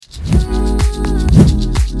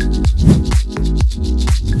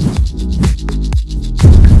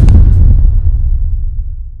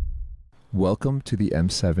Welcome to the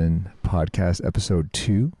M7 podcast, episode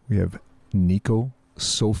 2. We have Niko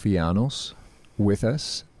Sofianos with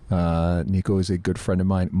us. Niko is a good friend of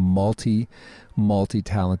mine,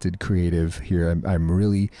 multi-talented creative here. I'm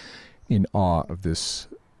really in awe of this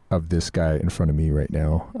guy in front of me right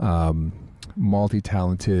now.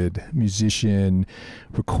 Multi-talented musician,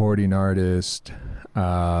 recording artist,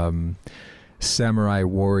 samurai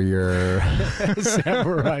warrior.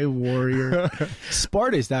 Samurai warrior.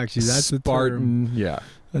 Spartist, actually. That's Spartan, the term. yeah.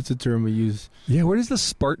 That's a term we use. Yeah, where does the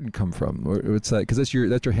Spartan come from? What's that? Because that's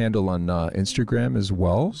your handle on Instagram as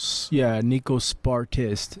well. Yeah, Niko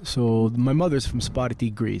Spartist. So my mother's from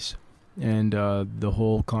Sparti, Greece, and the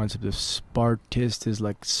whole concept of Spartist is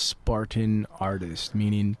like Spartan artist,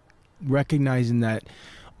 meaning recognizing that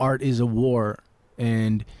art is a war,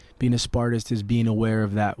 and being a Spartist is being aware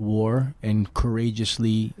of that war and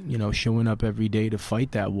courageously, showing up every day to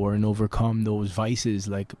fight that war and overcome those vices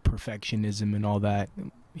like perfectionism and all that.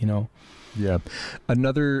 Yeah.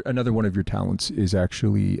 Another one of your talents is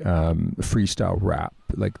actually freestyle rap,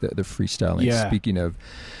 like the freestyling. Yeah. Speaking of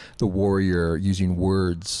the warrior using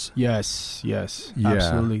words. Yes, Yeah.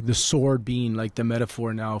 absolutely. The sword being like the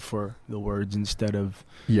metaphor now for the words instead of...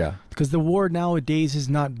 Yeah. Because the war nowadays is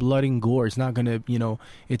not blood and gore. It's not going to,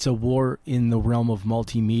 it's a war in the realm of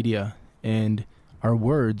multimedia and our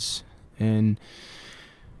words. And...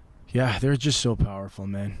 yeah, they're just so powerful,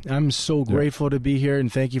 man. I'm so grateful to be here,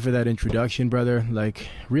 and thank you for that introduction, brother. Like,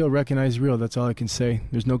 real recognize real, that's all I can say.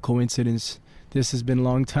 There's no coincidence. This has been a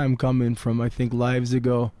long time coming from, I think, lives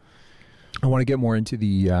ago. I want to get more into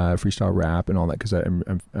the freestyle rap and all that because I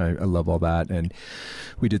love all that. And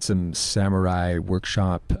we did some samurai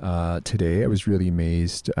workshop today. I was really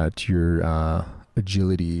amazed at your...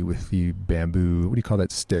 agility with the bamboo. What do you call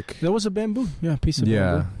that stick? That was a bamboo. Yeah, piece of bamboo.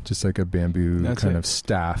 Yeah, just like a bamboo kind of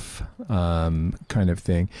staff kind of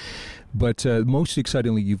thing. But most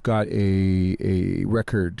excitingly, you've got a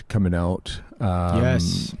record coming out.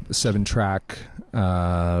 Yes. 7-track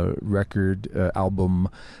record album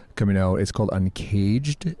coming out. It's called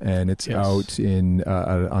Uncaged, and it's out in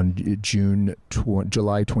on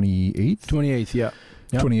July 28th. 28th, yeah.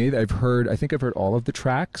 Yep. 28th. I think I've heard all of the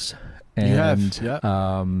tracks. And you have,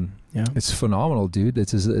 it's phenomenal, dude.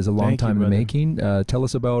 This is a long time in the making. Tell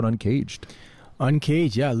us about Uncaged.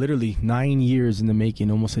 Uncaged, yeah, literally 9 years in the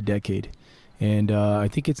making, almost a decade. And I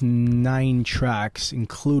think it's 9 tracks,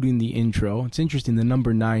 including the intro. It's interesting, the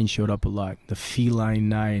number 9 showed up a lot. The feline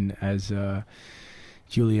 9, as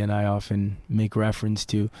Julia and I often make reference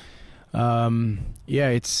to.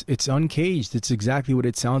 It's Uncaged. It's exactly what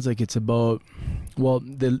it sounds like. It's about,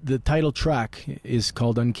 the title track is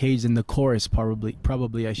called Uncaged, and the chorus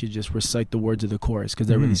probably I should just recite the words of the chorus because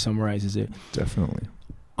that really summarizes it. Definitely.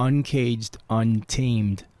 Uncaged,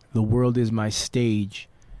 untamed, the world is my stage,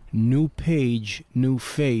 new page, new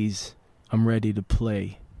phase, I'm ready to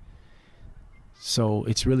play. So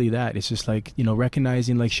it's really that. It's just like,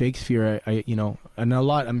 recognizing like Shakespeare, and a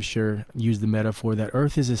lot, I'm sure, use the metaphor that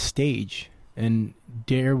Earth is a stage. And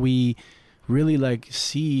dare we really like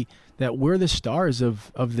see that we're the stars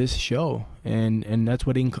of this show. And that's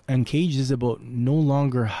what Uncaged is about, no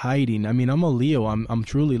longer hiding. I mean, I'm a Leo. I'm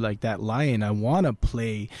truly like that lion. I want to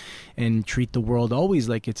play and treat the world always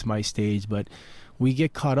like it's my stage. But we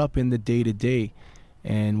get caught up in the day-to-day.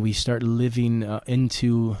 And we start living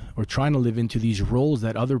trying to live into these roles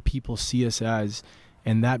that other people see us as,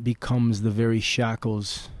 and that becomes the very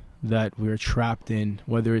shackles that we're trapped in,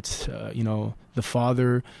 whether it's, the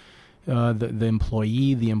father, the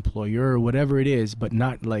employee, the employer, whatever it is, but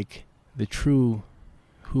not like the true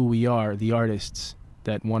who we are, the artists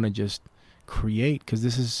that want to just create,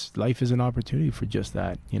 because life is an opportunity for just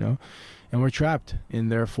that, and we're trapped,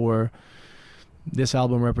 and therefore... this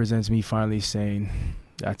album represents me finally saying,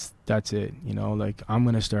 that's it, like I'm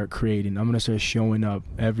going to start creating. I'm going to start showing up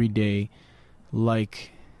every day like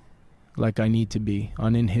I need to be,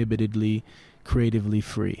 uninhibitedly, creatively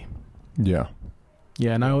free. Yeah.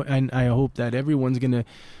 Yeah, and I hope that everyone's going to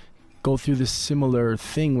go through this similar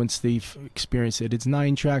thing once they've experienced it. It's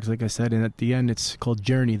 9 tracks, like I said, and at the end it's called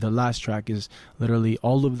Journey. The last track is literally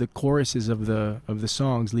all of the choruses of the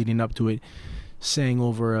songs leading up to it, sang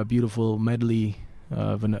over a beautiful medley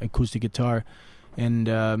of an acoustic guitar, and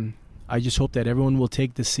I just hope that everyone will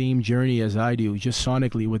take the same journey as I do, just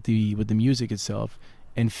sonically with the music itself,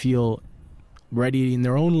 and feel ready in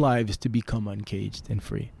their own lives to become uncaged and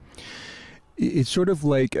free. It's sort of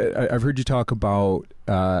like I've heard you talk about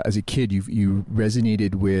as a kid you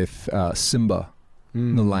resonated with Simba.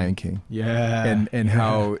 The Lion King. Yeah. And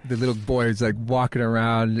how the little boy is like walking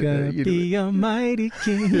around. Gonna be a mighty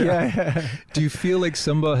king. Yeah. Do you feel like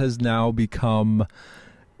Simba has now become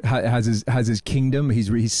has his kingdom.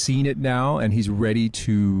 He's seen it now, and he's ready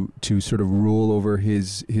to sort of rule over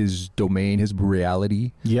his domain, his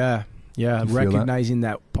reality. Yeah. Recognizing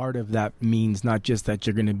that part of that means not just that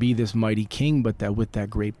you're going to be this mighty king, but that with that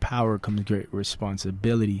great power comes great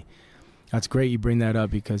responsibility. That's great you bring that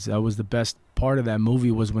up, because that was the best part of that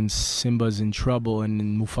movie, was when Simba's in trouble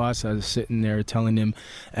and Mufasa is sitting there telling him,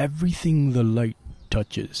 everything the light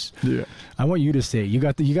touches. Yeah. I want you to say it. You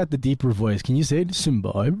got the deeper voice. Can you say it?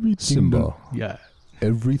 Simba, yeah.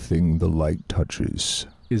 Everything the light touches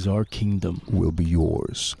is our kingdom. Will be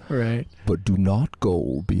yours. Right. But do not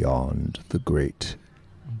go beyond the great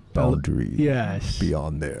boundary. Yes.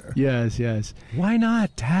 Beyond there. Yes. Why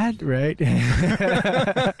not, Dad? Right?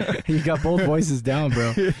 You got both voices down,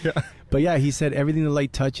 bro. Yeah. But yeah, he said everything the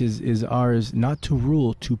light touches is ours, not to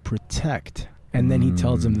rule, to protect. And then he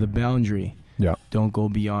tells him the boundary. Yeah. Don't go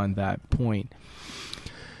beyond that point.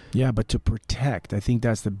 Yeah, but to protect, I think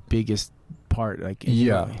that's the biggest part. Like,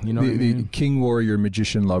 yeah, you know the King Warrior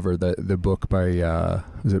Magician Lover, the book by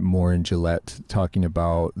was it Moore and Gillette, talking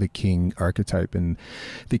about the king archetype, and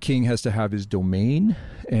the king has to have his domain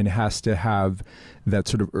and has to have that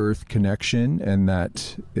sort of earth connection, and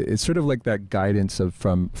that it's sort of like that guidance of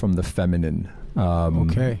from the feminine.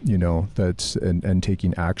 Okay, you know, that's and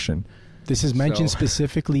taking action. This is mentioned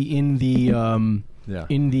specifically in the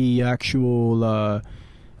in the actual.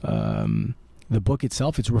 The book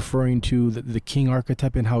itself, it's referring to the king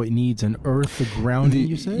archetype and how it needs an earth, the grounding,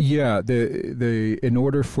 you said? Yeah, in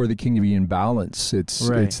order for the king to be in balance, it's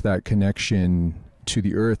that connection to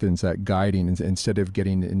the earth, and it's that guiding, instead of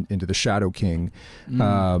getting into the shadow king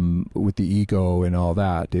with the ego and all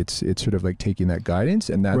that. It's sort of like taking that guidance,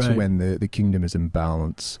 and that's when the kingdom is in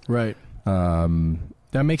balance. Right.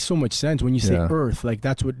 That makes so much sense when you say earth. Like,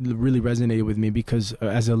 that's what really resonated with me, because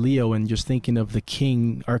as a Leo, and just thinking of the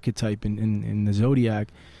king archetype in the zodiac,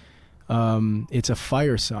 it's a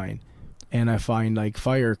fire sign, and I find like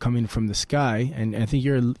fire coming from the sky, and I think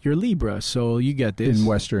you're Libra, so you get this in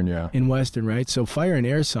Western, right? So fire and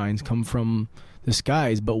air signs come from the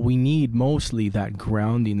skies, but we need mostly that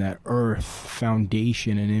grounding, that earth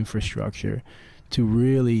foundation and infrastructure to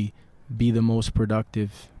really be the most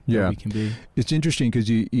productive. We can be. It's interesting because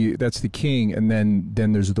you that's the king, and then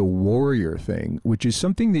there's the warrior thing, which is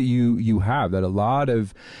something that you have that a lot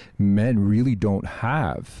of men really don't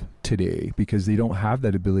have today, because they don't have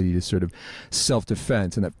that ability to sort of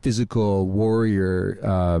self-defense and that physical warrior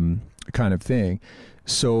kind of thing.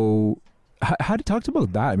 So how to talk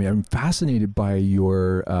about that? I mean, I'm fascinated by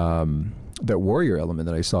your that warrior element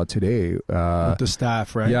that I saw today with the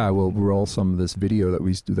staff, right? Yeah, we'll roll some of this video that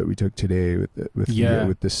we took today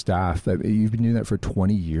with the staff. That you've been doing that for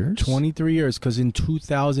 20 years, 23 years. Because in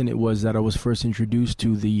 2000 it was that I was first introduced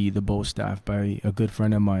to the bow staff by a good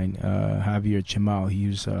friend of mine, Javier Chimal.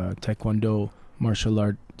 He's Taekwondo martial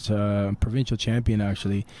arts provincial champion,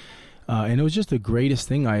 actually, and it was just the greatest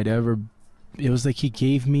thing I had ever. It was like he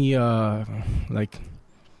gave me like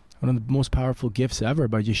one of the most powerful gifts ever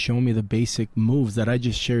by just showing me the basic moves that I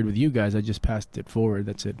just shared with you guys. I just passed it forward.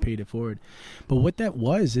 That's it, paid it forward. But what that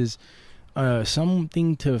was is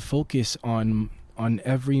something to focus on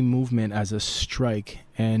every movement as a strike,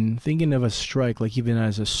 and thinking of a strike like even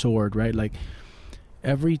as a sword, right? Like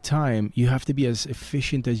every time you have to be as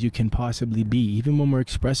efficient as you can possibly be. Even when we're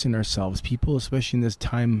expressing ourselves, people, especially in this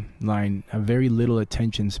timeline, have very little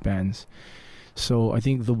attention spans. So I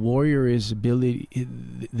think the warrior is the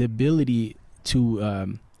ability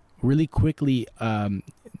to really quickly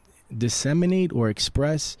disseminate or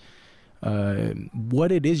express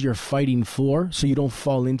what it is you're fighting for, so you don't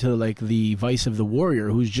fall into like the vice of the warrior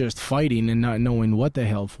who's just fighting and not knowing what the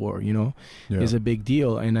hell for, is a big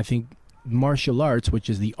deal. And I think martial arts, which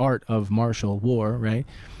is the art of martial war, right,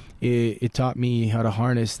 it taught me how to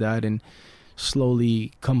harness that, and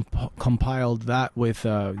slowly compiled that with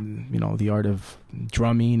the art of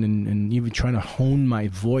drumming, and even trying to hone my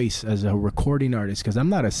voice as a recording artist, because I'm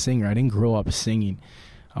not a singer. I didn't grow up singing.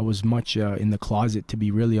 I was much in the closet, to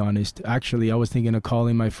be really honest. Actually, I was thinking of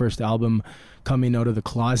calling my first album Coming Out of the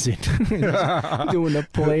Closet, doing a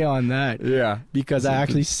play on that. Yeah. Because I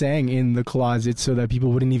actually sang in the closet so that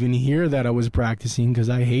people wouldn't even hear that I was practicing, because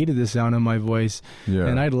I hated the sound of my voice. Yeah.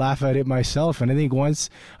 And I'd laugh at it myself. And I think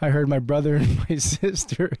once I heard my brother and my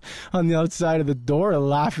sister on the outside of the door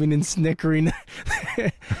laughing and snickering.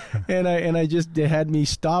 and I just, it had me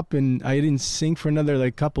stop, and I didn't sing for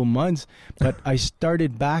another couple months. But I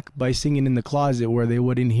started back by singing in the closet where they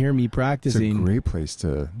wouldn't hear me practicing. It's a great place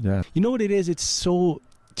to, You know what it is? It's so,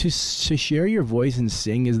 to share your voice and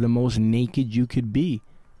sing is the most naked you could be.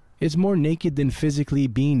 It's more naked than physically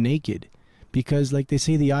being naked, because like they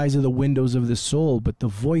say, the eyes are the windows of the soul, but the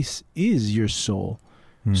voice is your soul.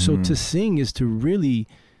 So to sing is to really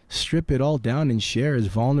strip it all down and share as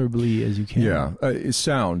vulnerably as you can. Yeah, it's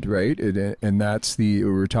sound, right? And that's we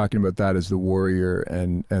were talking about that as the warrior,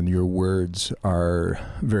 and your words are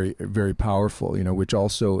very, very powerful, you know, which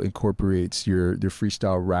also incorporates your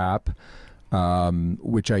freestyle rap,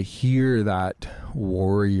 which I hear that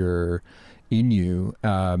warrior in you,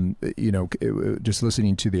 you know, just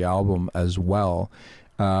listening to the album as well.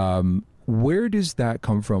 Where does that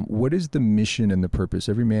come from? What is the mission and the purpose?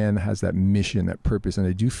 Every man has that mission, that purpose, and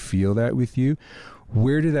I do feel that with you.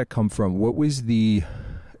 Where did that come from? What was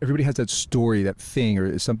everybody has that story, that thing,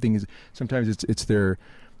 or something. Sometimes it's their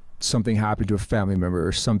something happened to a family member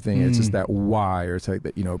or something. It's just that why, or it's like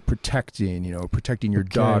that, you know, protecting your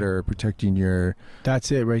daughter, protecting your...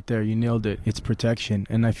 That's it right there. You nailed it. It's protection.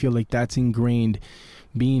 And I feel like that's ingrained,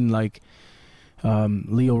 being like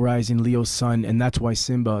Leo rising, Leo's son, and that's why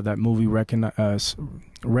Simba, that movie,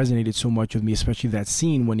 resonated so much with me, especially that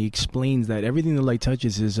scene when he explains that everything the light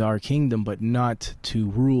touches is our kingdom, but not to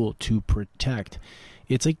rule, to protect.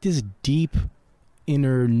 It's like this deep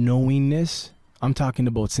inner knowingness. I'm talking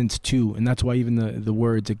about since 2, and that's why even the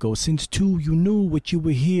words, it goes, since 2 you knew what you were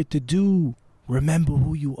here to do. Remember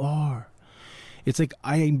who you are. It's like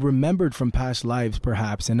I remembered from past lives,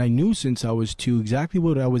 perhaps, and I knew since I was 2 exactly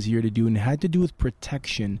what I was here to do, and it had to do with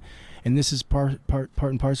protection. And this is part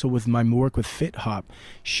and parcel with my work with FitHop,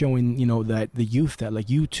 showing, you know, that the youth, that like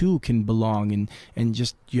you too can belong, and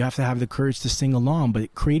just you have to have the courage to sing along,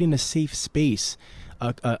 but creating a safe space,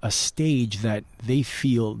 a stage that they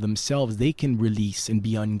feel themselves they can release and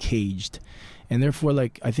be uncaged. And therefore,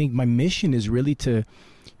 like, I think my mission is really to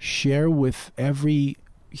share with every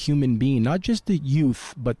human being, not just the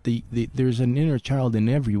youth, but there's an inner child in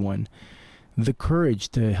everyone, the courage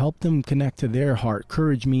to help them connect to their heart.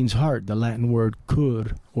 Courage means heart. The Latin word cur,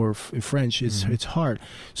 or French, is it's heart.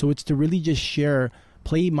 So it's to really just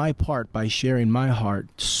play my part by sharing my heart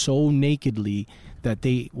so nakedly that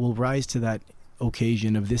they will rise to that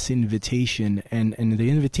occasion of this invitation. And the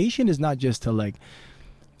invitation is not just to, like,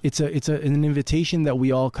 it's an invitation that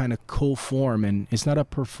we all kind of co-form, and it's not a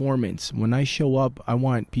performance. When I show up, I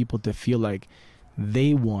want people to feel like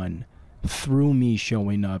they won through me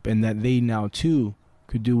showing up, and that they now too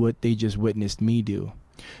could do what they just witnessed me do.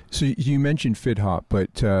 So you mentioned FitHop,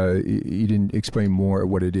 but you didn't explain more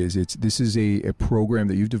what it is. This is a program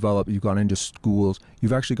that you've developed. You've gone into schools.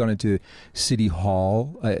 You've actually gone into City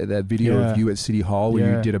Hall. That video of you at City Hall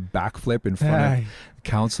where you did a backflip in front of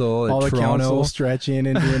council at all Toronto. The council stretching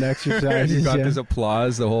and doing exercises. You got this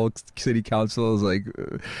applause. The whole city council is like...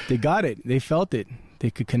 They got it. They felt it.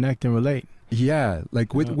 They could connect and relate. Yeah,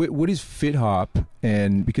 like what is FitHop?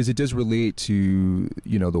 And because it does relate to,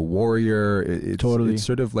 you know, the warrior. Totally. It's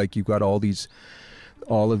sort of like you've got all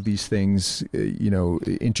of these things, you know,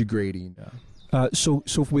 integrating. So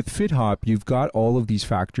with FitHop, you've got all of these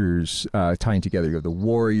factors tying together. You have the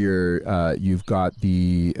warrior. You've got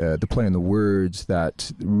the play on the words,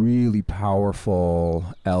 that really powerful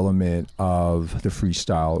element of the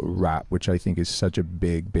freestyle rap, which I think is such a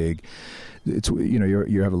big. It's, you know,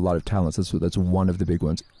 you have a lot of talents. That's one of the big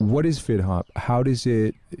ones. What is FitHop? How does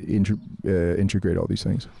it integrate all these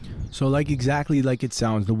things? So exactly like it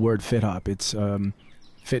sounds, the word FitHop. It's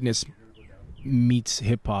fitness meets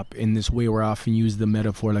hip hop in this way. We're often use the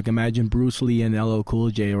metaphor, like imagine Bruce Lee and LL Cool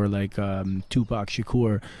J, or like Tupac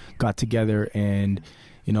Shakur got together, and,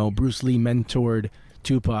 you know, Bruce Lee mentored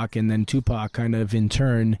Tupac, and then Tupac kind of in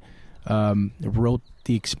turn wrote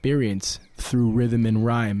the experience through rhythm and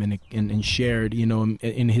rhyme, and shared, you know,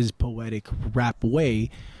 in his poetic rap way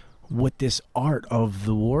what this art of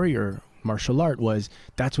the warrior martial art was.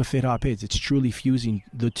 That's what FitHop is. It's truly fusing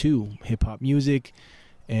the two, hip hop music,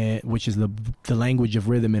 which is the language of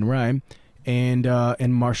rhythm and rhyme, and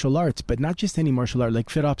martial arts, but not just any martial art. Like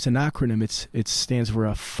FitHop's an acronym. It stands for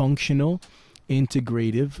a functional,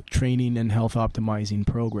 integrative training and health optimizing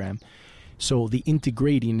program. So the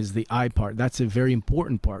integrating is the I part. That's a very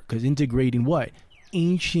important part, because integrating what?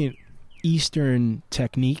 Ancient Eastern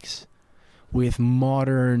techniques with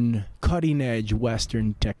modern, cutting-edge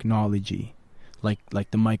Western technology, like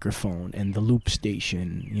the microphone and the loop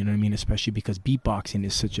station, you know what I mean? Especially because beatboxing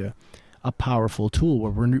is such a powerful tool,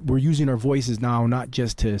 where we're using our voices now not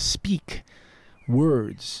just to speak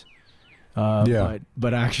words,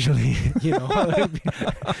 but actually, you know.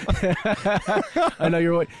 I know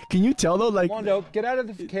you're. Can you tell though? Like, Wando, get out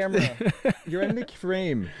of the camera. You're in the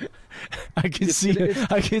frame. I can see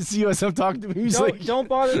you as I'm talking to him. Don't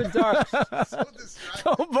bother the ducks.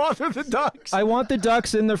 Don't bother the ducks. I want the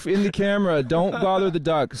ducks in the camera. Don't bother the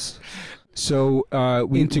ducks. So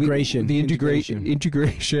integration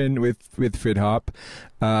with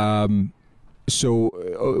FitHop.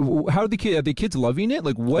 So how are the kids loving it?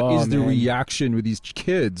 Like, what is the reaction with these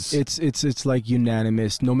kids? It's like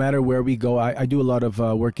unanimous. No matter where we go, I do a lot of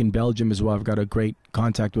work in Belgium as well. I've got a great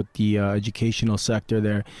contact with the educational sector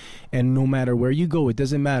there, and no matter where you go, it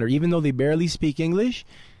doesn't matter. Even though they barely speak English,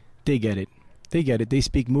 they get it. They get it. They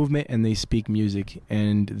speak movement and they speak music,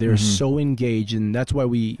 and they're so engaged. And that's why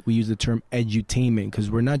we use the term edutainment, because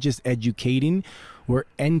we're not just educating, we're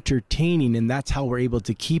entertaining, and that's how we're able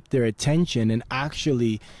to keep their attention and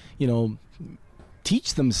actually,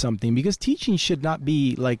 teach them something. Because teaching should not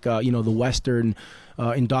be like, the Western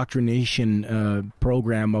indoctrination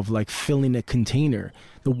program of like filling a container.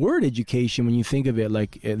 The word education, when you think of it,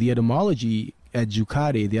 like the etymology,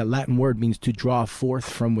 educare, the Latin word means to draw forth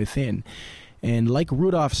from within. And like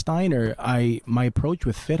Rudolf Steiner, my approach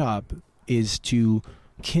with FitHop is to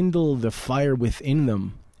kindle the fire within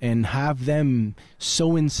them and have them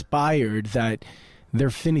so inspired that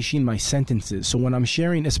they're finishing my sentences. So when I'm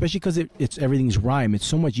sharing, especially because it's everything's rhyme, it's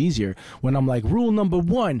so much easier. When I'm like, rule number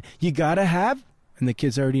 1, you gotta have, and the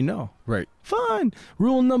kids already know. Right. Fun.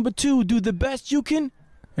 Rule number 2, do the best you can.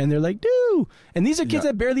 And they're like, do. And these are kids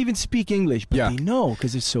that barely even speak English, but they know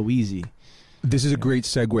because it's so easy. This is a great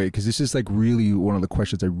segue, because this is like really one of the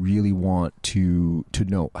questions I really want to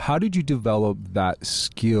know. How did you develop that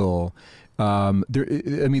skill?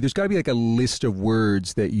 There's got to be like a list of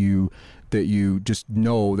words that you just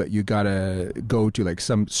know that you gotta go to, like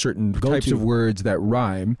some certain types of words that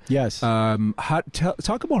rhyme. Yes.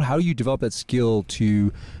 Talk about how you develop that skill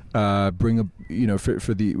to bring up,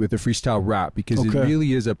 with the freestyle rap, because it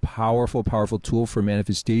really is a powerful tool for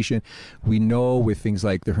manifestation. We know with things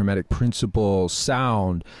like the Hermetic principle,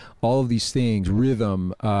 sound, all of these things,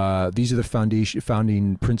 rhythm, these are the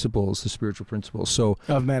founding principles, the spiritual principles. So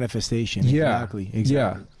of manifestation. Exactly.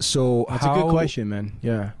 Yeah. So that's a good question, man.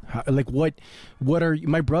 Yeah. What are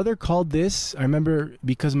my brother called this? I remember,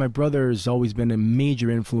 because my brother has always been a major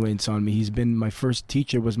influence on me. He's been my first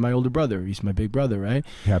teacher, was my older brother. He's my big brother, right?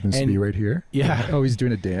 He happens to be right here. Yeah. Oh, he's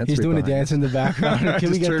doing a dance. He's doing a dance in the background.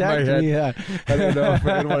 Can we get that? Yeah. I don't know if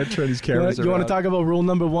I didn't want to turn these cameras around. You want to talk about rule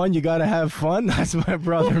number 1? You got to have fun. That's my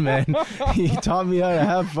brother, man. He taught me how to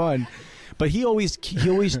have fun. But he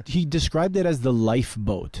described it as the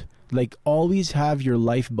lifeboat. Like, always have your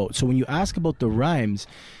lifeboat. So when you ask about the rhymes,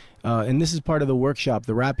 and this is part of the workshop,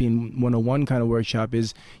 the Rapping 101 kind of workshop,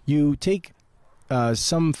 is you take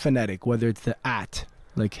some phonetic, whether it's the at,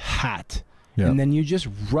 like hat, and then you just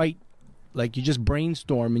write, like you just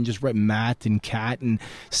brainstorm and just write mat and cat and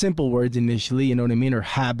simple words initially, you know what I mean? Or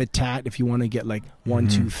habitat, if you want to get like 1,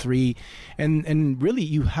 2, 3. And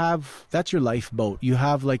really that's your lifeboat. You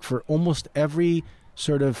have, like, for almost every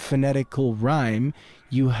sort of phonetical rhyme,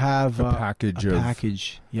 you have a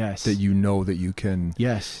package, yes, that that you can.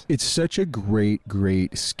 Yes. It's such a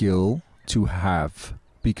great skill to have,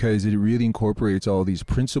 because it really incorporates all these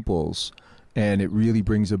principles, and it really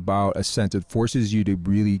brings about a sense. It forces you to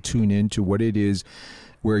really tune into what it is,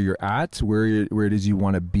 where you're at, where it is you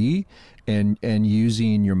want to be, and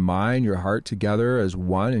using your mind, your heart together as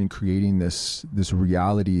one, and creating this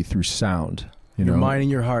reality through sound. Your mind and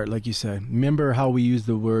your heart, like you said. Remember how we use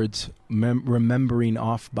the words remembering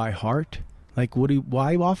off by heart? Like,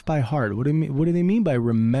 why off by heart? What do they mean by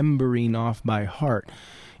remembering off by heart?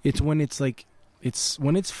 It's when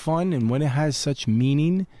when it's fun and when it has such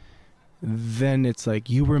meaning, then it's like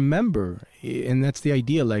you remember. And that's the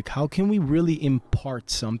idea. Like, how can we really impart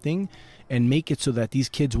something and make it so that these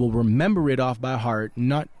kids will remember it off by heart?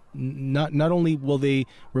 Not only will they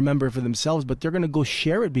remember it for themselves, but they're going to go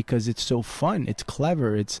share it because it's so fun, it's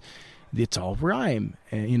clever, it's all rhyme,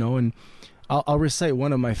 and I'll recite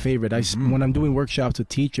one of my favorite. When I'm doing workshops with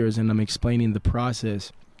teachers and I'm explaining the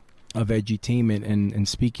process of edutainment and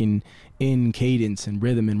speaking in cadence and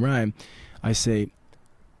rhythm and rhyme, I say,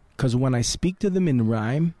 because when I speak to them in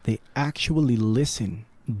rhyme, they actually listen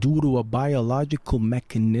due to a biological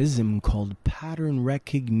mechanism called pattern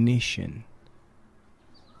recognition.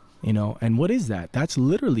 And what is that? That's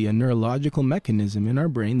literally a neurological mechanism in our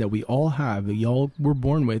brain that we all have, that we all were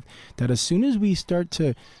born with, that as soon as we start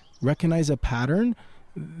to recognize a pattern,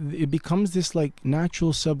 it becomes this like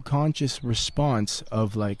natural subconscious response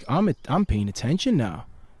of like, I'm paying attention now.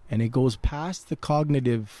 And it goes past the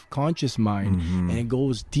cognitive conscious mind, and it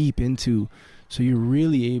goes deep into, so you're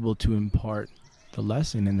really able to impart the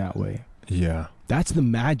lesson in that way. Yeah. That's the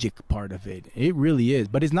magic part of it. It really is.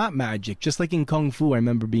 But it's not magic. Just like in Kung Fu, I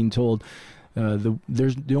remember being told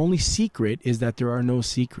the only secret is that there are no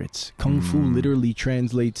secrets. Kung Fu literally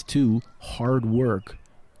translates to hard work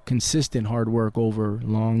consistent hard work over a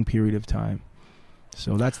long period of time.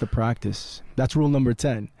 So that's the practice. That's rule number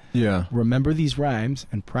 10. Yeah. Remember these rhymes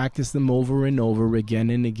and practice them over and over again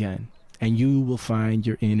and again, and you will find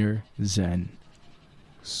your inner zen.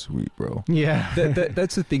 Sweet, bro. Yeah.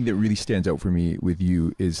 That's the thing that really stands out for me with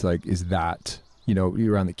you is that, you know,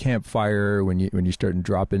 you're around the campfire when you're starting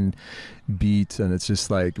dropping beats and it's just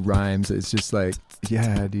like rhymes. It's just like,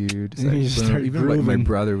 yeah, dude. It's like, you start even like my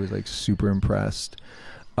brother was like super impressed.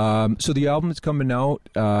 So the album is coming out.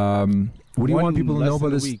 What do you want people to know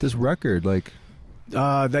about this record? Like,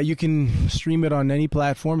 that you can stream it on any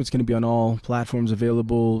platform. It's going to be on all platforms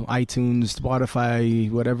available, iTunes, Spotify,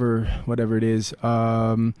 whatever it is.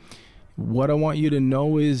 What I want you to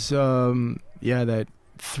know is, that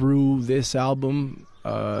through this album,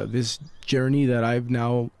 this journey that I've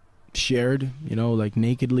now shared, you know, like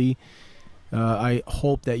nakedly, I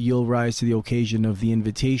hope that you'll rise to the occasion of the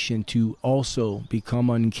invitation to also become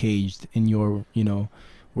uncaged in your, you know,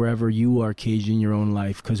 wherever you are caged in your own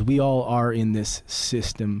life, because we all are in this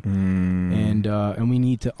system, and we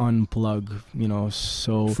need to unplug, you know.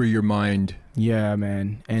 So free your mind. Yeah,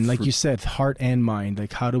 man. And like you said, heart and mind.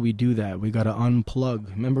 Like, how do we do that? We got to unplug.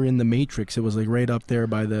 Remember in the Matrix, it was like right up there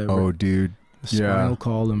by the dude, the spinal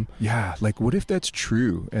column. Yeah, like what if that's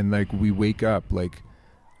true? And like we wake up, like,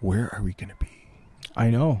 where are we gonna be? I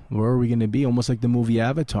know. Where are we gonna be? Almost like the movie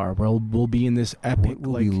Avatar, where we'll be in this epic. What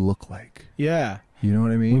will we look like? Yeah. You know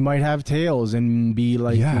what I mean? We might have tails and be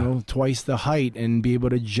like, you know, twice the height and be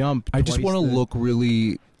able to jump. I just want to look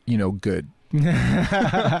really, you know, good.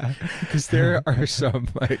 Because there are some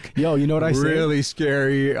like, you know what I say? Really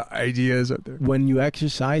scary ideas out there. When you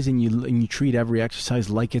exercise and you treat every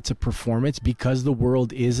exercise like it's a performance, because the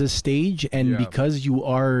world is a stage, and because you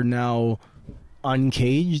are now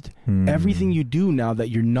uncaged, everything you do now that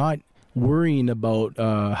you're not worrying about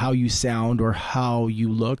how you sound or how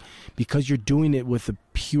you look, because you're doing it with a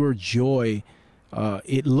pure joy,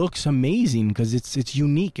 it looks amazing because it's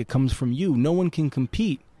unique. It comes from you. No one can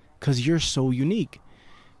compete because you're so unique.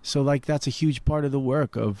 So like that's a huge part of the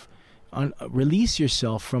work of release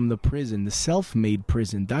yourself from the prison, the self-made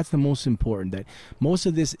prison. That's the most important. That most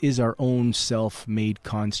of this is our own self-made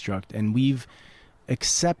construct, and we've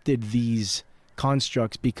accepted these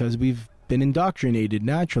constructs because we've been indoctrinated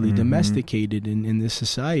naturally, domesticated in this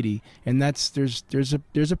society, and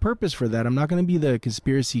there's a purpose for that. I'm not going to be the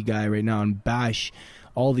conspiracy guy right now and bash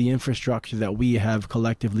all the infrastructure that we have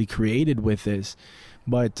collectively created with this,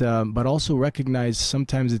 but also recognize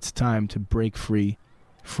sometimes it's time to break free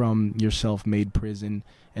from your self-made prison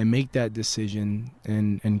and make that decision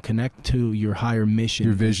and connect to your higher mission.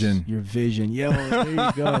 Your vision. Yo, there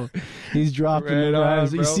you go. He's dropping it on.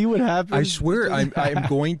 You see what happens? I swear I'm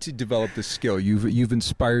going to develop this skill. You've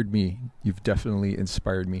inspired me. You've definitely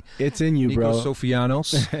inspired me. It's in you, bro. Niko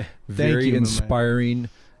Sofianos. Very inspiring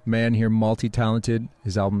man here, multi-talented.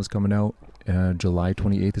 His album is coming out July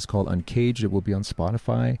 28th. It's called Uncaged. It will be on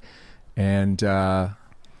Spotify. And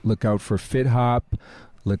look out for FitHop.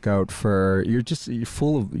 Look out for you're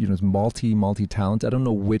full of, you know, multi talent. I don't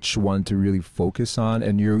know which one to really focus on,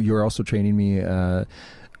 and you're also training me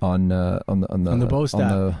on the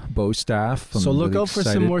bow staff. So look out for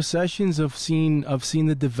some more sessions. I've seen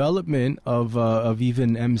the development of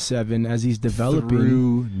even M7 as he's developing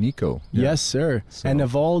through Niko. Yes, sir. So. And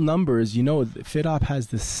of all numbers, you know, FitHop has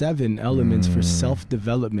the 7 elements for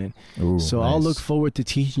self-development. So nice. I'll look forward to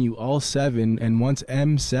teaching you all 7. And once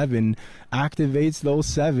M7 activates those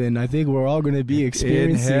 7, I think we're all going to be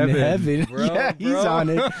experiencing heaven. Bro, he's on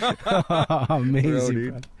it.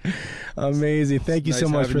 Amazing, bro. Amazing. Thank you so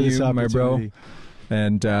much for this opportunity, my bro.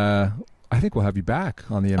 And I think we'll have you back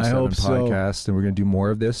on the M7 podcast, and we're going to do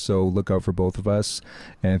more of this. So look out for both of us.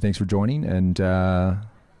 And thanks for joining. And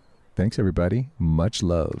thanks, everybody. Much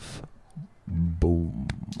love. Boom.